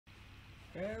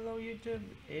Hello YouTube,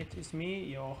 it is me,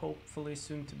 your hopefully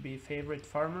soon to be favorite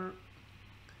farmer.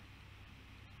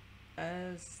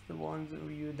 As the ones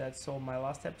of you that saw my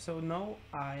last episode know,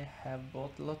 I have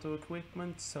bought a lot of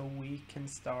equipment so we can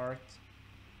start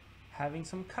having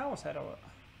some cows at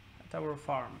our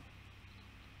farm.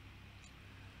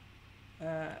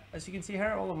 As you can see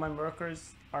here, all of my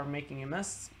workers are making a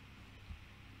mess.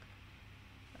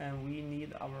 And we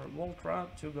need our Voltra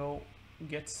to go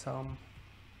get some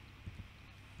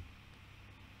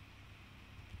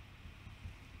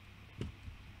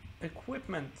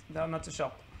equipment down at the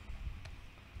shop.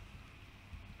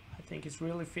 I think it's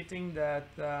really fitting that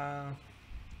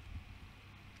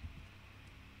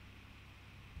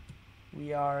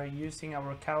we are using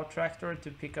our cow tractor to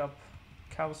pick up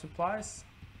cow supplies,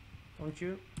 don't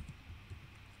you?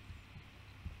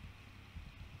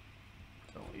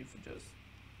 So if you just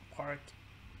park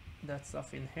that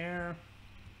stuff in here.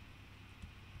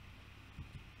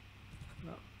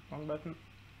 No, wrong button.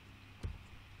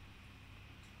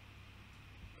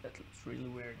 That looks really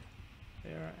weird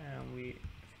there, and we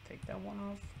take that one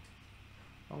off.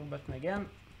 Wrong button again.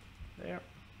 There.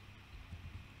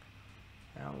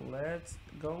 And let's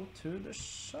go to the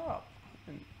shop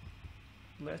and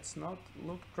let's not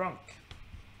look drunk.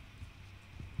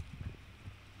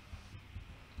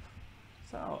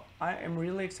 So I am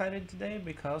really excited today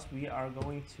because we are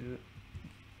going to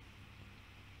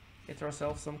get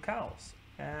ourselves some cows,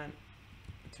 and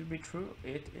to be true,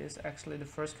 it is actually the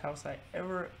first cows I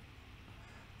ever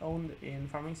owned in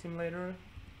Farming Simulator.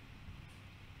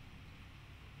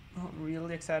 I'm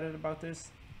really excited about this.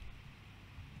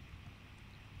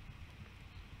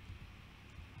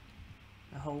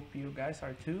 I hope you guys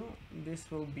are too.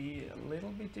 This will be a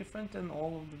little bit different than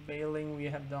all of the baling we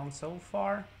have done so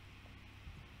far.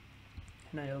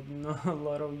 And I know a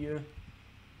lot of you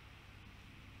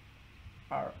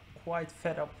are quite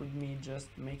fed up with me just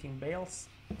making bales.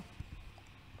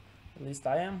 At least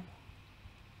I am.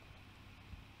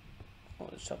 Oh,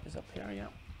 the shop is up here, yeah.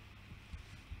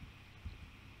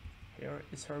 Here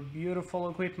is her beautiful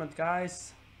equipment,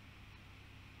 guys.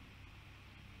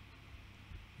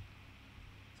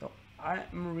 So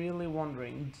I'm really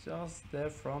wondering, does the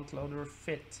front loader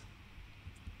fit?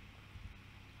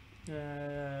 If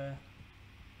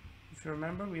you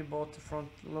remember, we bought the front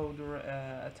loader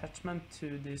attachment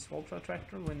to this Ultra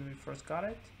tractor when we first got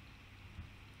it.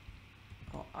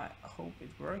 Oh, I hope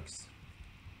it works.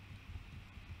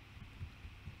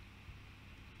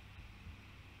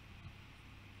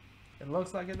 It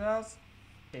looks like it does.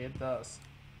 It does.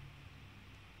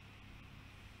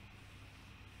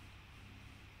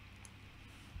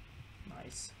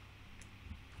 Nice.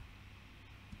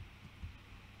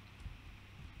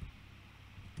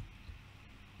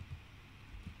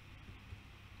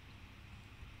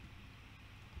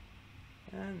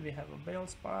 And we have a bale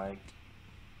spike.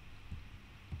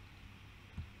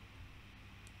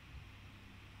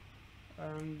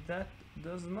 And that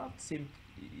does not seem...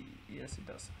 Yes, it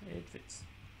does. It fits.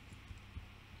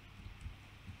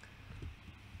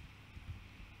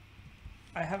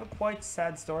 I have a quite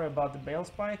sad story about the bale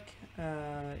spike.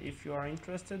 If you are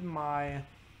interested, my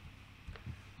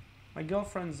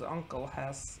girlfriend's uncle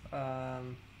has a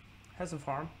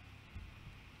farm.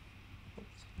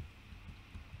 Oops.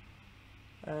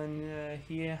 And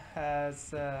he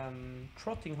has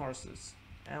trotting horses.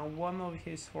 And one of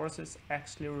his horses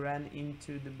actually ran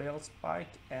into the bale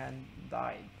spike and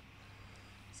died.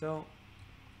 So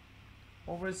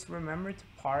always remember to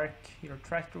park your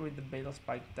tractor with the bale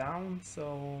spike down,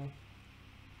 so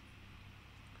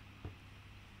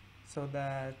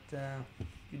that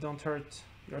you don't hurt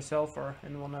yourself or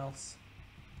anyone else.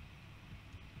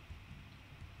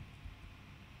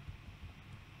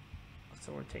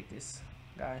 So we'll take this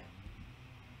guy.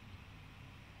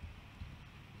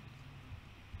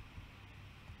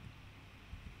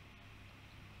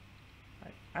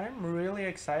 I'm really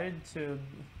excited to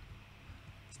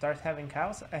start having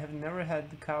cows. I have never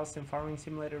had cows in Farming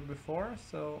Simulator before,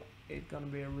 so it's gonna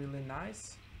be really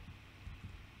nice.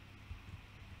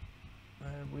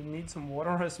 We need some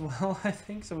water as well, I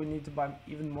think, so we need to buy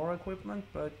even more equipment,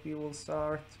 but we will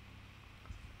start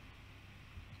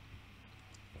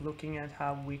looking at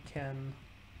how we can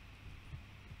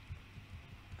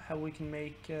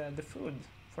make the food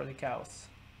for the cows.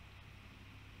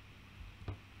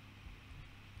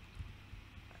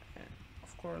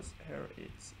 Of course, here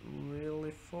it's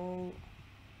really full.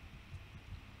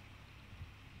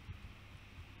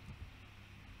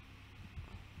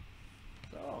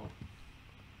 So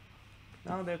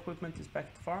now the equipment is back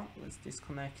at the farm. Let's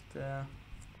disconnect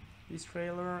this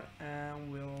trailer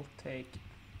and we'll take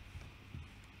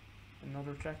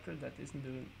Another tractor that isn't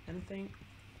doing anything.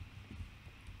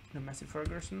 The Massey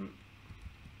Ferguson.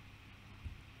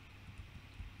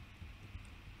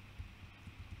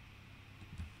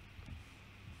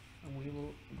 And we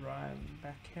will drive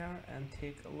back here and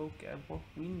take a look at what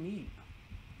we need.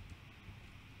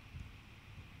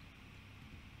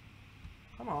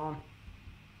 Come on.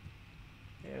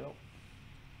 There you go.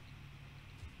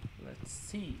 Let's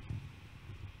see.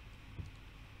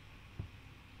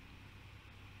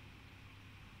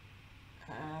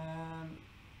 And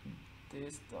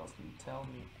this doesn't tell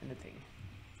me anything.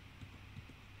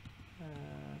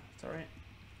 Sorry.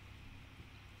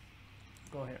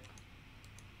 Go here.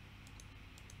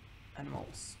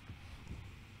 Animals.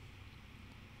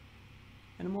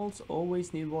 Animals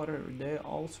always need water. They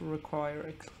also require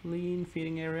a clean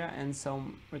feeding area and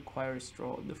some require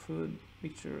straw. The food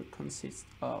mixture consists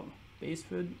of base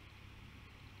food,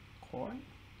 corn,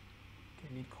 they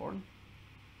need corn,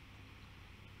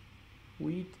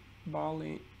 wheat,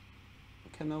 barley,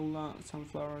 canola,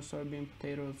 sunflower, soybean,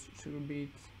 potatoes, sugar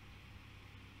beets.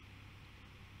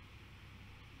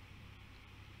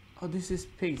 Oh, this is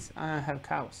pigs. I have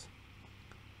cows.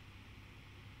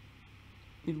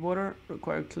 Need water,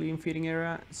 require clean feeding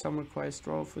area, some require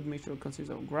straw. Food mixture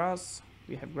consists of grass.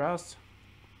 We have grass.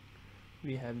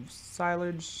 We have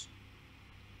silage.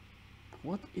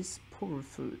 What is poor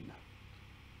food?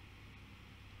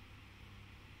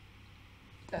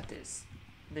 That is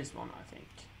this one, I think.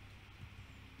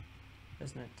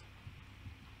 Isn't it?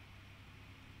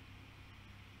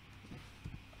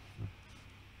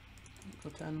 Go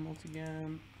to animals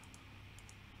again.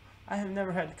 I have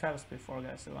never had cows before,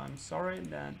 guys, so I'm sorry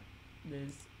that this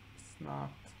is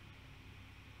not.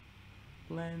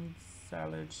 Blend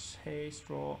silage, hay,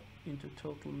 straw into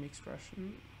total mixed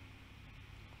ration.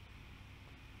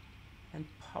 And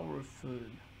power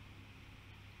food.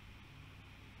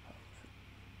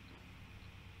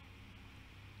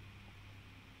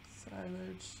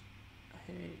 Silage,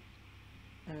 hay,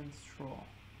 and straw.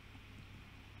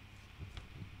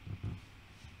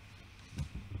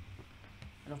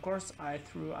 And of course I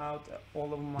threw out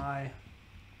all of my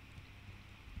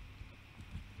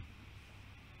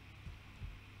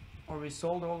we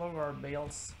sold all of our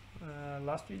bales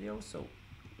last video, so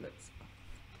let's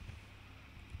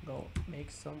go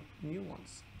make some new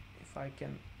ones if I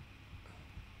can.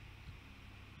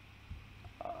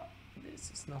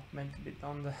 This is not meant to be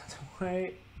done that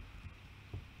way.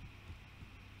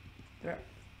 There,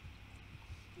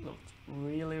 looks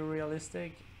really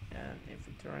realistic, and if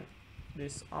we turn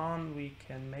this on we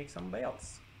can make some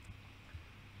bales.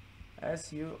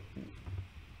 As you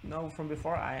know from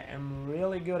before, I am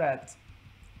really good at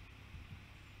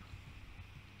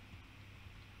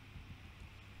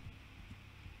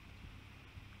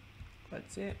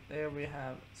let's see, there we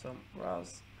have some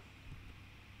grass.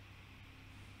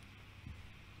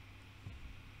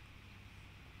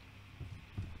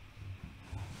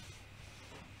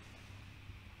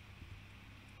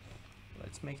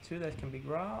 Let's make two that can be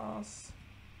grass.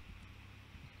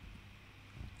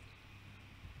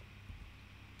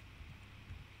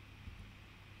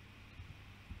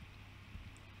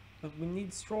 But we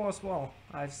need straw as well,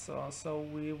 I saw, so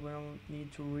we will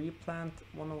need to replant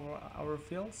one of our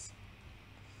fields.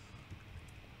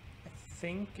 I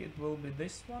think it will be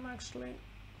this one actually.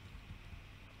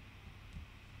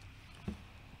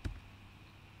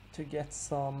 To get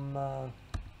some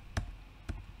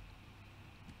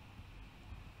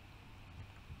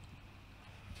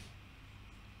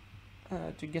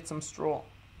straw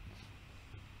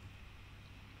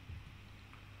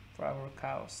for our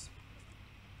cows.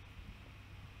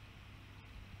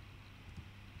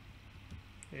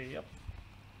 Yep.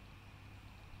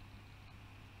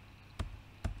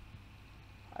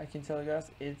 I can tell you guys,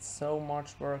 it's so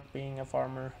much work being a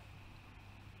farmer.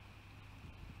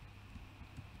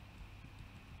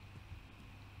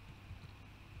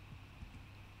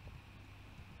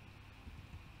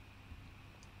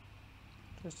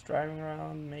 Just driving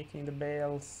around, making the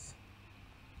bales.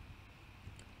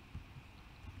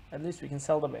 At least we can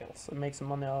sell the bales and make some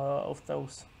money off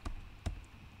those.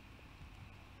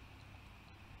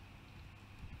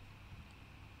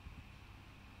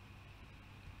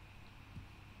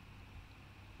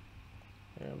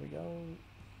 There we go.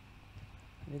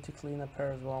 I need to clean up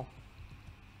here as well.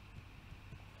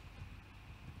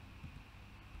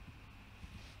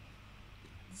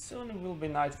 Soon it will be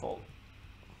nightfall.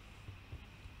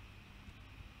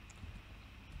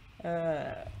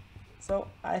 So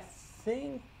I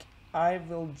think I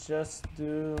will just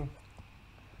do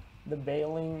the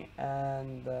baling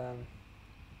and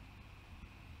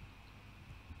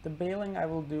The baling I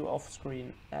will do off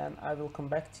screen, and I will come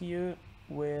back to you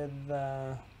with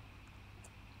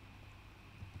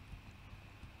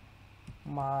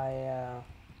my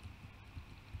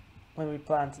when we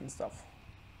plant and stuff.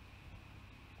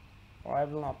 Or I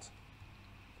will not.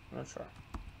 I'm not sure.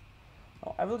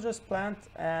 No, I will just plant,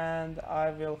 and I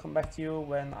will come back to you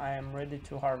when I am ready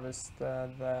to harvest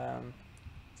the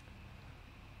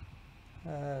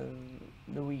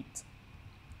wheat,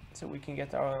 so we can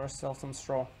get ourselves some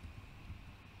straw.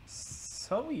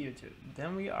 So YouTube,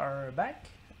 then we are back.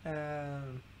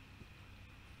 The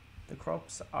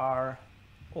crops are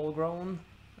all grown,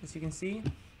 as you can see.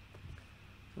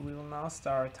 So we will now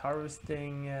start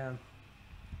harvesting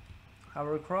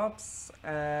our crops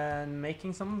and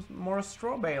making some more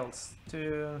straw bales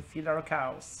to feed our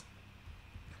cows.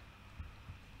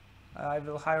 I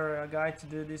will hire a guy to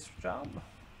do this job.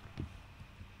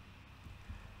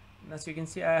 And as you can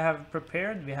see, I have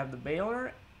prepared, we have the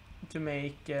baler to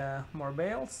make more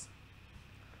bales,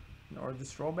 or the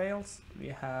straw bales. We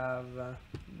have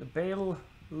the bale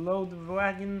load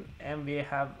wagon, and we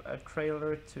have a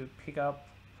trailer to pick up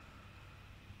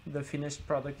the finished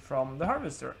product from the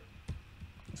harvester.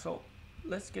 So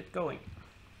let's get going.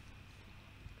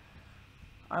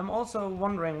 I'm also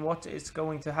wondering what is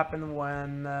going to happen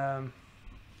when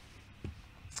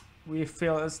we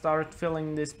start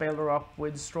filling this baler up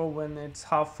with straw when it's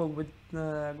half full with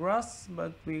grass,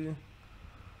 but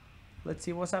let's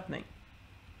see what's happening.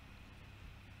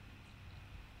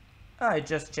 It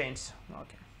just changed.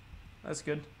 Okay, that's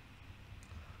good.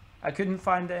 I couldn't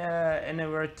find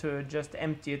anywhere to just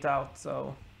empty it out,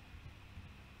 so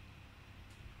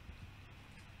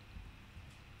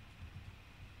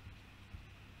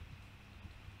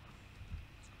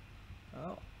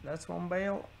oh, that's one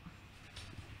bale.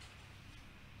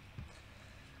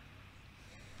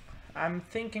 I'm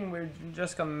thinking we're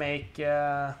just gonna make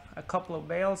a couple of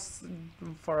bales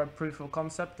for a proof of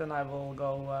concept, and I will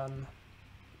go and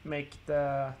make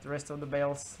the rest of the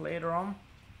bales later on.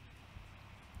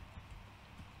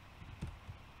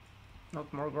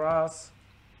 Not more grass.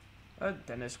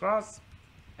 Then it's grass.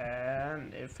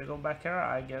 And if we go back here,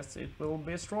 I guess it will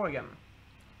be straw again.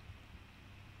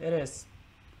 It is.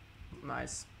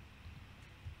 Nice.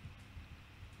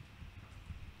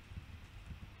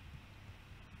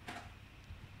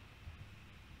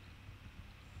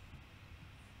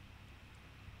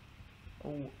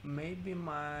 Oh, maybe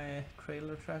my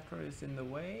trailer tractor is in the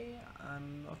way.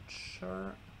 I'm not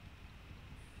sure.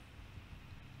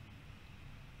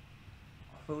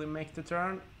 Will he make the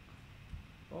turn?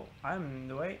 Oh, I'm in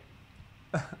the way.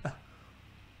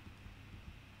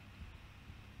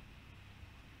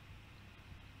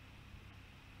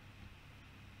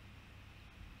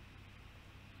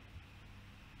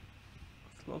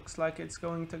 Looks like it's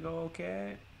going to go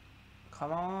okay.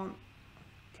 Come on.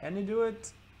 Can you do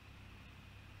it?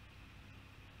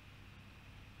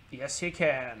 Yes, you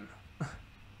can.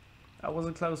 That was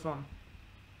a close one.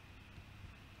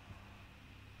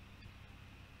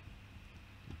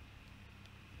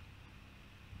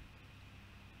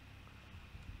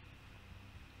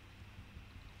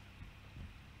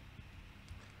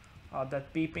 Oh,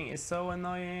 that beeping is so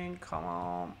annoying. Come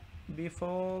on, be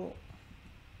full.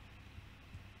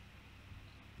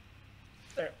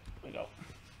 There we go.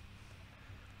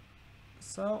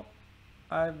 So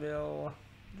I will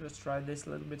just try this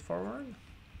a little bit forward,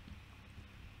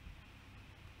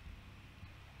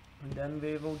 and then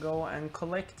we will go and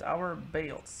collect our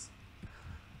bales.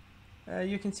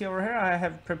 You can see over here I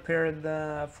have prepared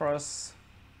for us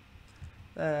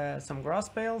some grass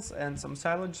bales and some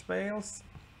silage bales.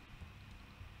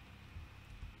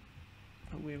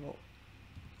 We will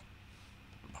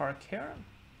park here.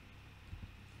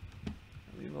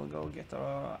 We will go get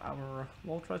our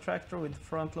Voltra tractor with the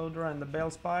front loader and the bale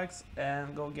spikes,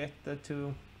 and go get the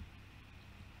two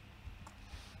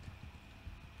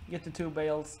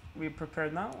bales we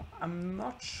prepared now. I'm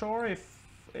not sure if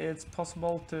it's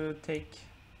possible to take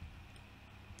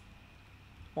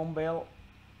one bale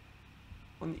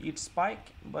on each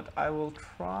spike, but I will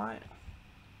try.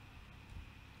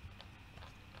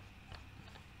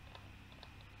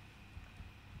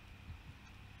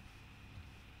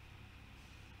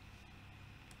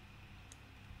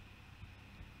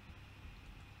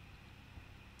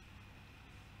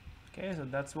 Okay, so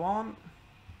that's one.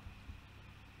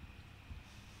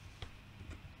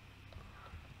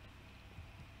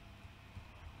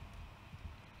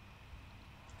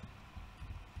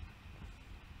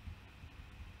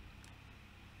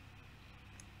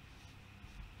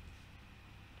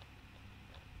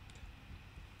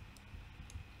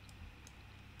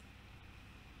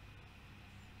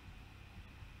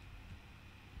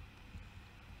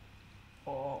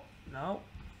 Oh, no.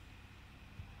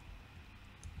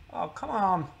 Oh, come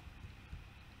on.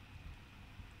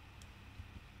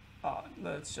 Oh,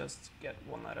 let's just get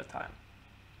one at a time.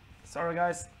 Sorry,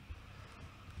 guys.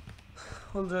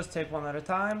 We'll just take one at a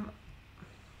time.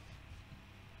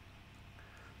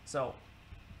 So,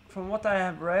 from what I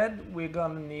have read, we're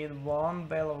gonna need one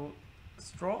bale of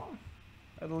straw,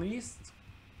 at least.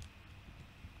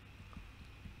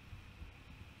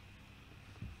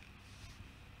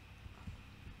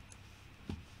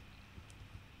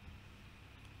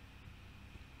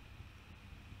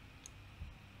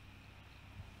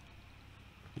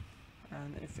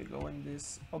 And if we go in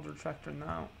this other tractor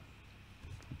now,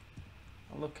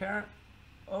 look here.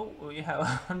 Oh, we have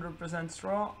 100%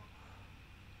 straw.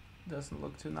 Doesn't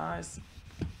look too nice.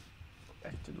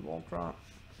 Back to the Voltra.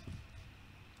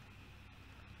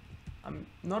 I'm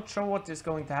not sure what is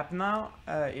going to happen now.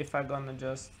 If I'm gonna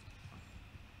just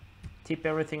tip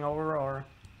everything over, or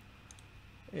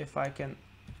if I can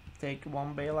take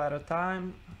one bale at a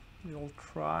time. We'll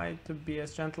try to be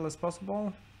as gentle as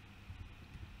possible.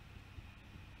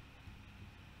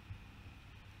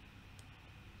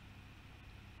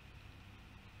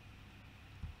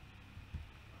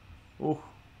 Ooh.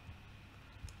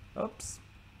 Oops.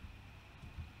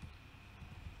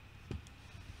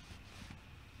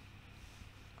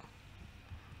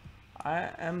 I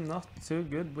am not too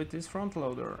good with this front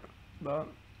loader, but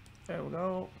there we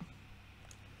go.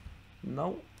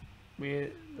 No,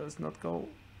 it does not go.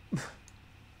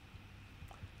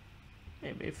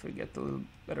 Maybe if we get a little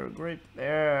better grip.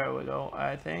 There we go,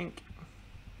 I think.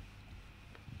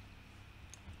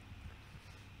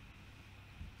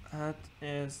 That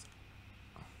is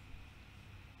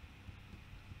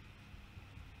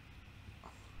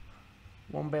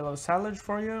one bale of silage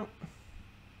for you.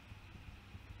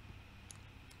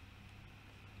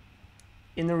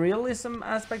 In the realism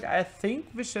aspect, I think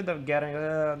we should have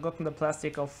gotten the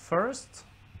plastic off first.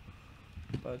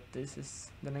 But this is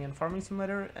then again farming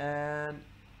simulator, and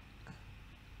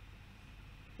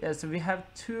yeah, so we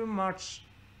have too much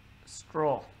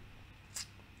straw.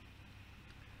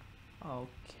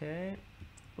 Okay.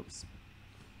 Oops.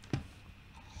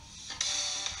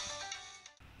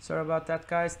 Sorry about that,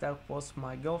 guys. That was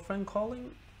my girlfriend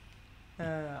calling.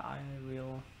 I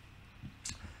will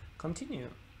continue.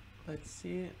 Let's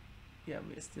see. Yeah,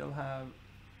 we still have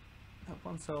that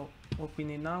one. So what we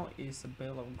need now is a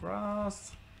bale of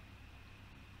grass.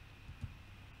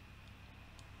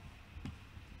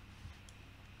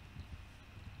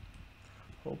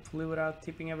 Hopefully without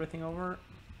tipping everything over.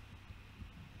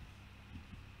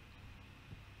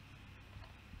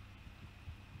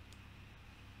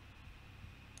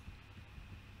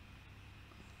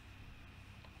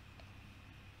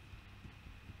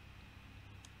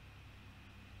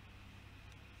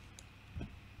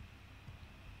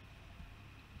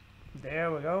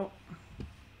 There we go.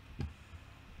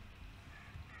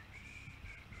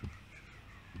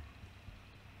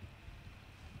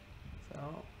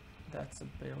 So that's a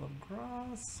bale of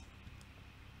grass.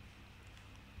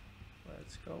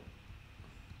 Let's go.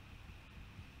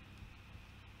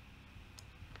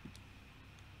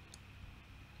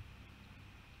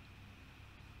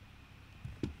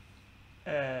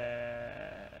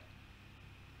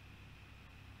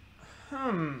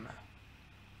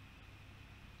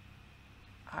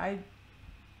 I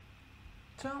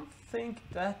don't think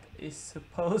that is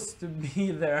supposed to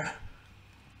be there.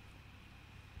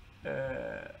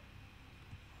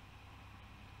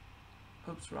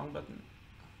 Oops, wrong button.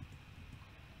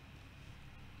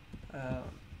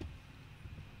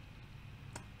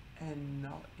 And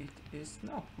no, it is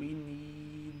not. We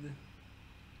need...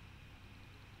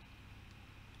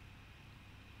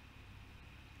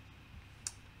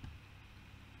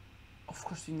 Of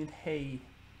course we need hay.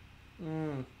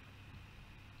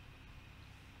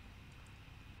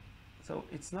 So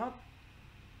it's not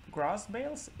grass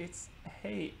bales, it's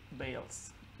hay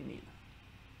bales we need.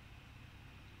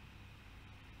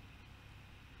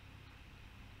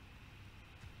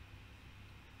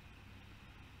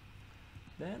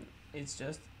 Then it's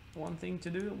just one thing to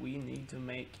do. We need to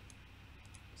make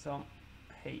some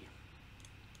hay.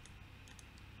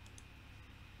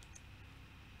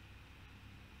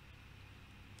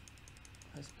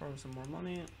 Let's borrow some more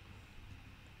money.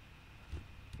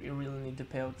 We really need to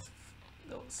pay out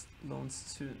those loans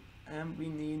soon, and we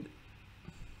need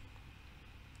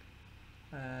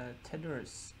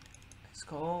tethers. It's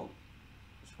called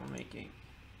for making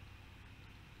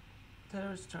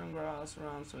tethers turn grass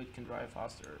around so it can drive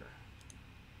faster,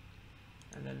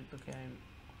 and then it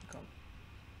become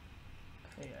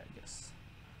hay, I guess.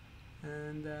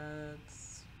 And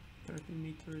that's 13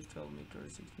 meters, 12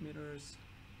 meters, 6 meters.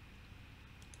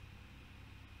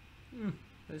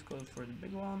 Let's go for the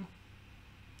big one.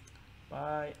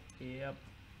 Bye. Yep.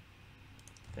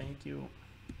 Thank you.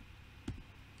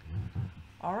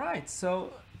 Alright,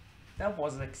 so that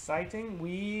was exciting.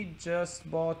 We just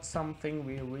bought something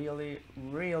we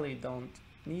really don't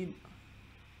need.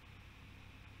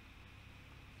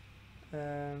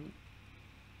 I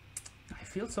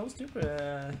feel so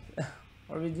stupid.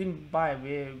 Or we didn't buy.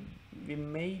 We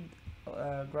made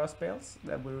grass bales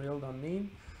that we really don't need.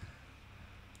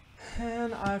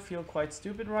 And I feel quite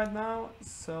stupid right now.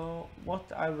 So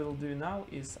what I will do now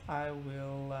is I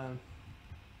will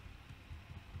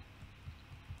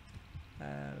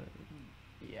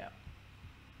yeah,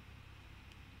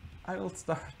 I will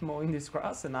start mowing this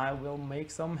grass, and I will make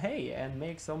some hay and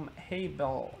make some hay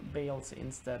bales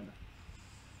instead.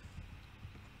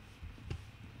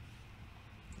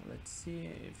 Let's see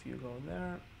if you go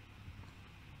there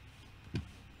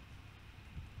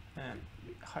and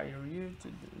hire you to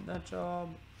do that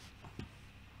job.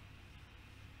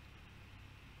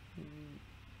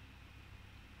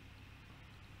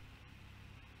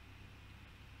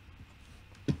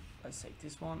 Let's take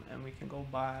this one, and we can go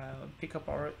pick up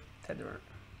our tether.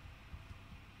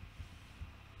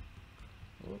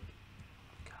 Whoop.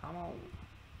 Come on.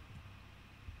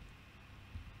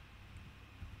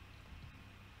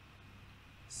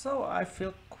 So I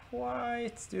feel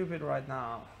quite stupid right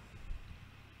now.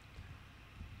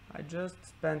 I just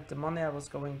spent the money I was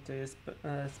going to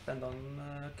spend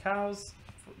on cows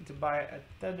to buy a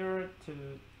tether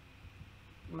to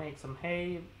make some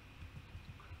hay.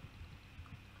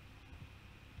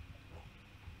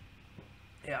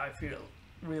 Yeah, I feel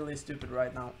really stupid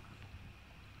right now.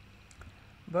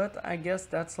 But I guess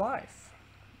that's life.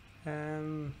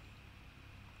 I'm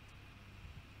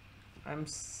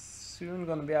soon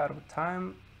gonna be out of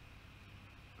time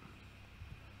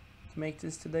to make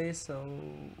this today, so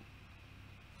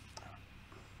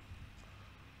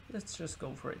let's just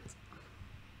go for it.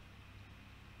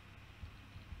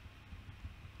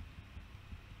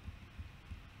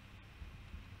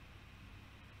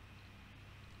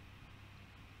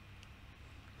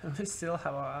 And we still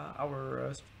have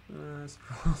our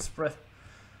scroll spread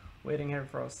waiting here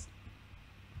for us.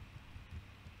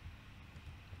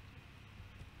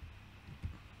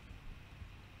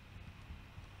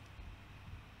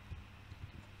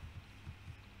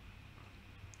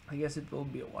 I guess it will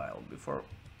be a while before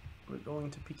we're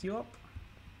going to pick you up.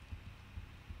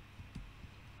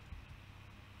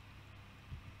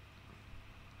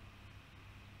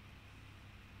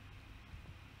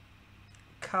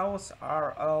 Cows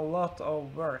are a lot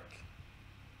of work,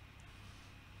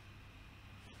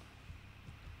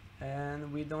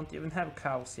 and we don't even have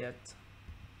cows yet.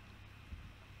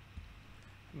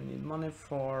 We need money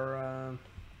for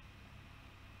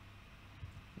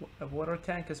a water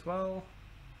tank as well.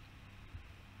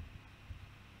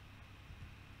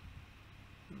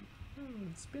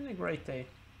 It's been a great day.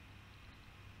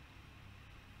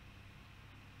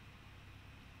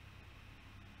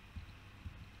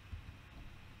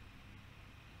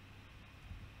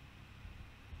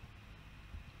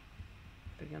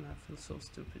 Again, I feel so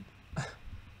stupid.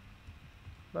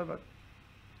 Bye bye.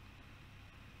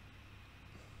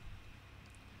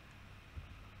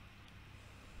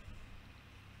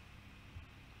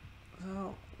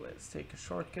 So let's take a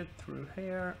shortcut through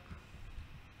here.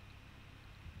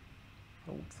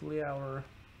 Hopefully our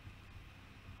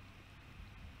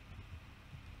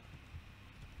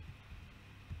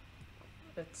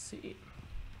let's see.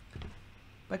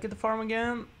 Back at the farm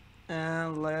again,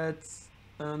 and let's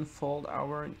unfold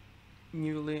our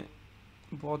newly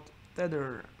bought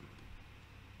tether.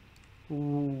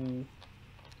 Ooh,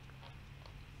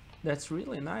 that's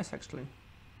really nice actually.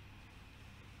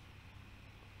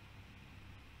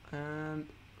 And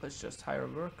let's just hire a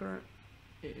worker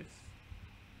if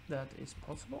that is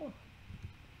possible.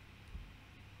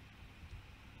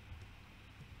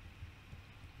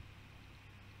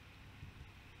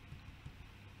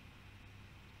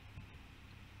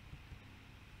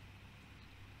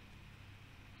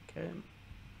 Okay,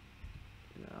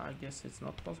 I guess it's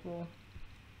not possible.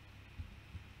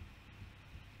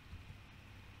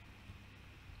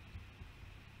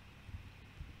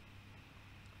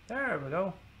 There we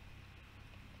go.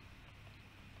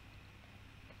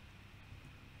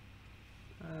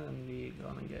 And we're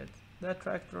gonna get that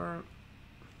tractor.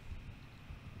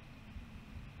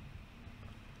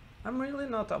 I'm really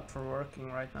not up for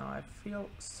working right now. I feel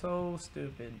so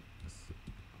stupid.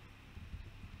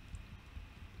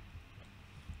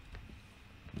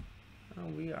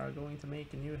 We are going to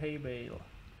make a new hay bale.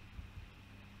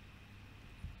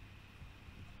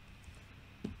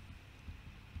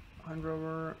 Land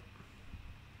Rover.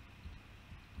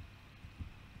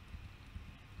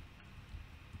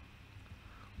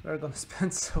 We're gonna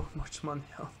spend so much money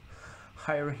on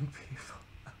hiring people.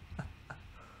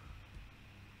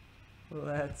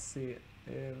 Let's see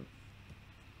if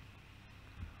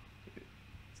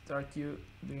start you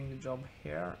doing the job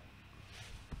here.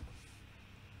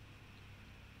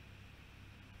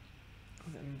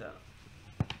 And the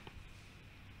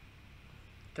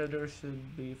tether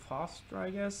should be faster, I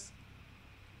guess.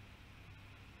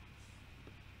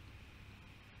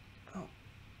 Oh,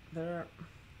 there.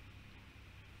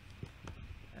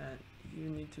 And you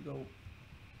need to go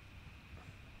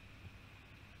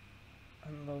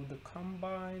unload the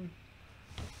combine.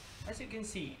 As you can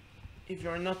see, if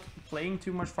you're not playing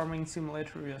too much farming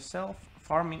simulator yourself,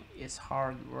 farming is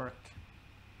hard work,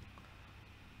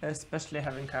 especially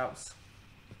having cows.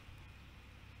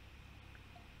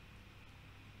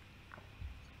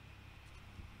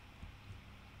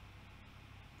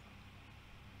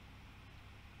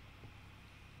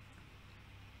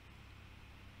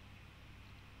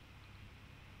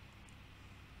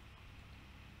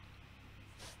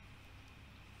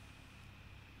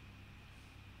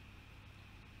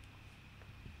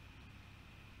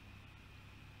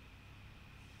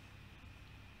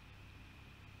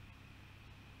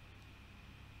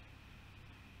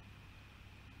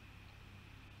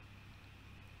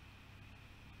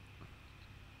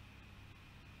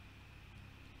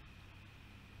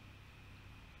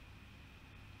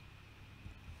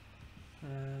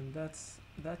 And that's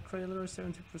that trailer,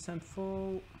 70%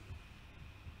 full.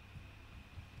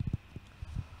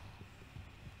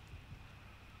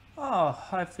 Oh,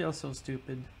 I feel so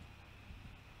stupid.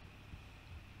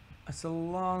 It's a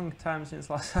long time since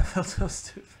last I felt so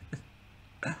stupid.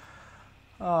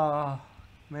 Oh,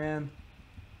 man.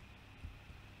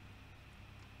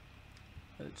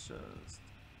 Let's just...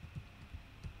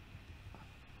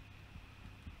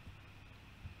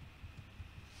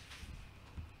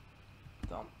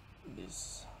 dump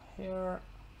this here.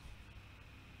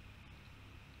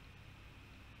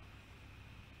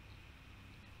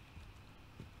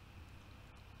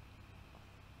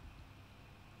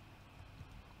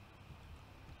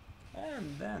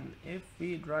 And then if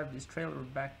we drive this trailer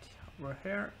back over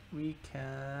here, we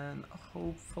can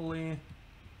hopefully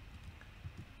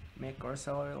make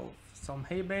ourselves some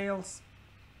hay bales.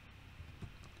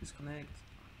 Disconnect.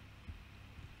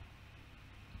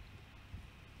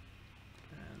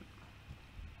 And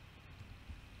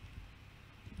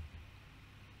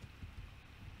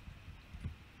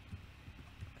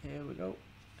here we go.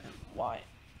 And Y.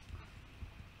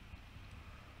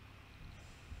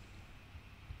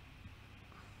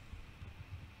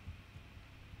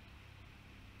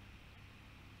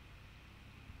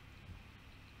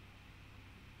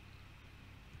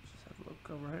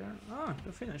 Over here. Ah,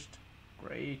 you're finished.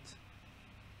 Great.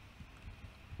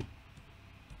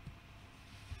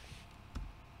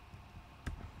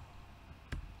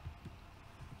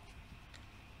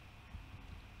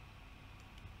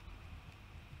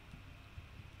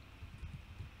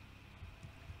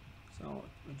 So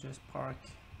we just park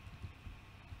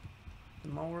the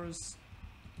mowers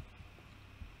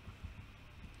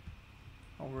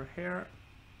over here.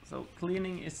 So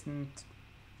cleaning isn't,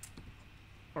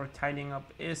 or tidying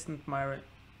up isn't my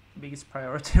biggest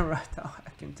priority right now, I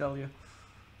can tell you.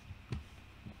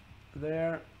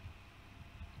 There.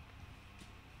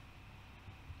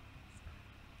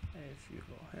 If you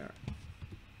go here.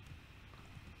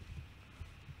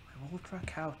 My ultra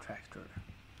cow tractor.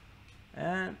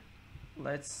 And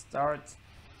let's start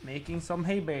making some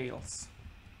hay bales.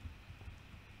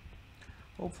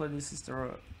 Hopefully this is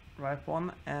the right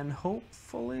one, and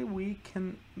hopefully we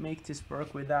can make this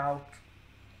work without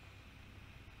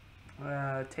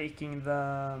taking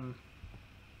the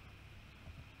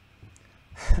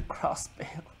grass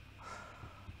bale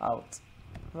out.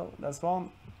 Well, that's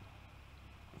one.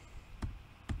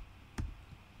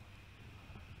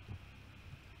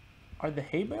 Are the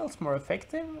hay bales more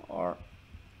effective, or?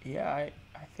 Yeah,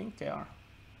 I think they are.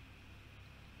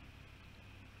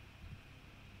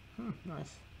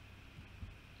 Nice.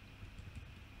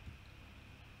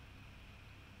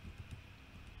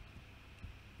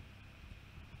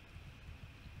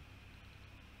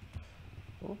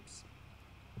 Oops.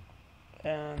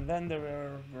 And then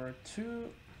there were two.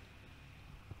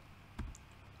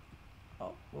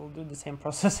 Oh, we'll do the same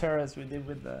process here as we did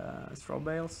with the straw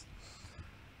bales.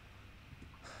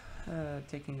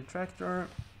 Taking the tractor.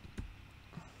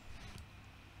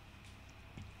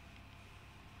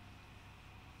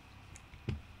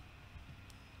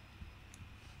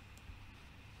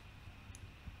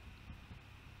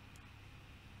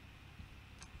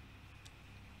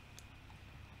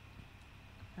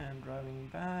 and driving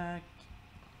back.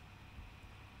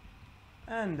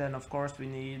 And then of course we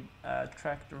need a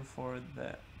tractor for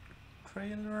the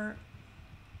trailer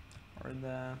or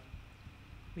the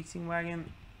mixing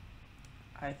wagon,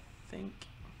 I think.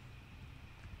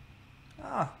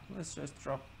 Let's just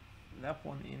drop that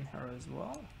one in here as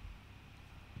well.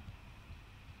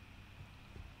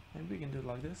 Maybe we can do it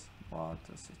like this. What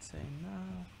does it say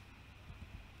now?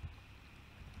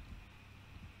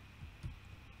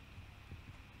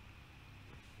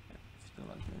 Let's do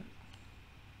like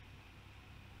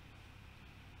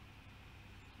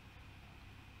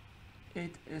that.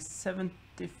 It is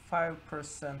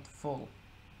 75% full.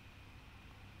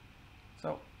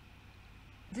 So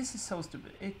this is so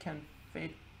stupid. It can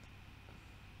fit.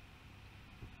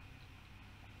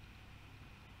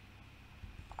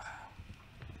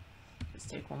 Let's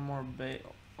take one more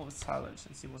bale of silage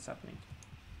and see what's happening.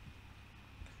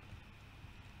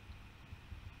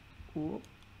 Whoop.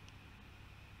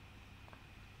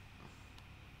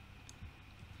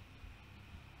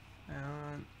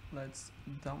 And let's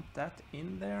dump that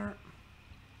in there.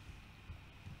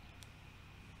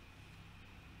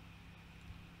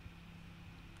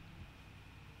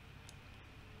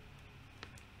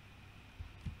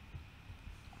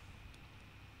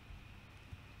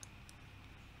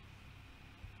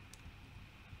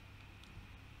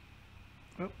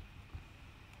 Oh.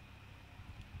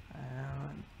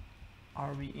 And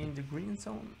are we in the green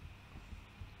zone?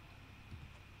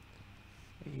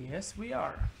 Yes, we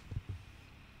are.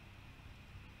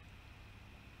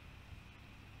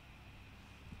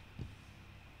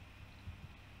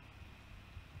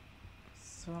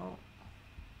 So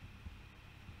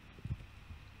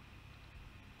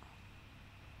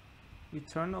we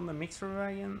turn on the mixer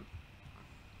wagon.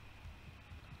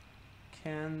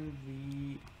 Can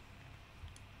we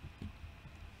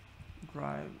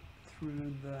drive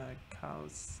through the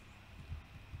cows?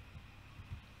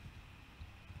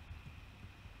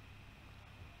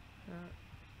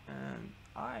 And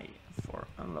I for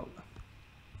unload.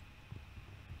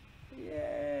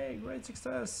 Yay, great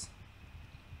success.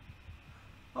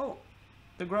 Oh,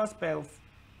 the grass bale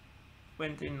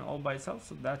went in all by itself,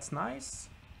 so that's nice.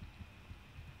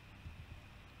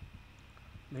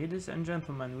 Ladies and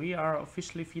gentlemen, we are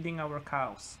officially feeding our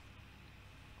cows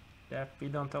that we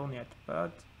don't own yet,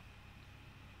 but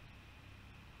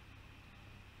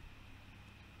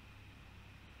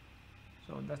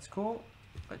so that's cool.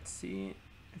 Let's see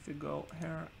if we go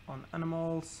here on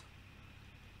animals.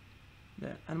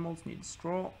 The animals need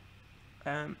straw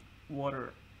and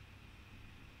water.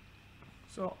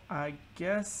 So I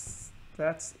guess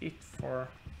that's it for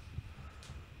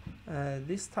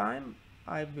this time.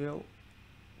 I will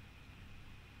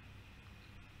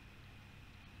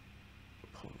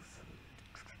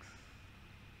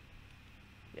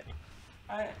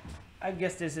I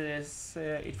guess this is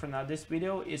it for now. This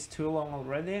video is too long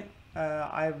already.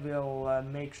 I will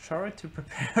make sure to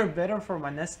prepare better for my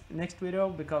next video,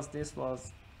 because this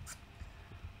was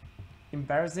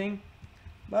embarrassing.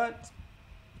 But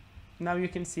now you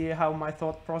can see how my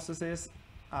thought process is.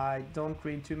 I don't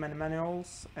read too many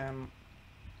manuals, and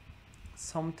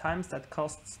sometimes that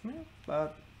costs me,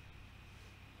 but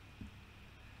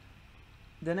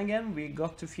then again, we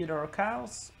got to feed our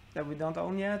cows that we don't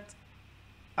own yet.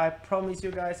 I promise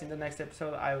you guys, in the next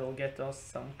episode I will get us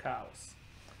some cows.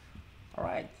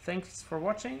 Alright, thanks for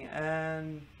watching,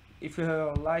 and if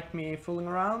you like me fooling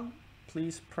around,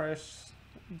 please press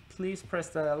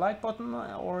the like button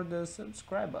or the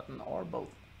subscribe button, or both.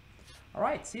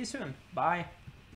 Alright, see you soon. Bye.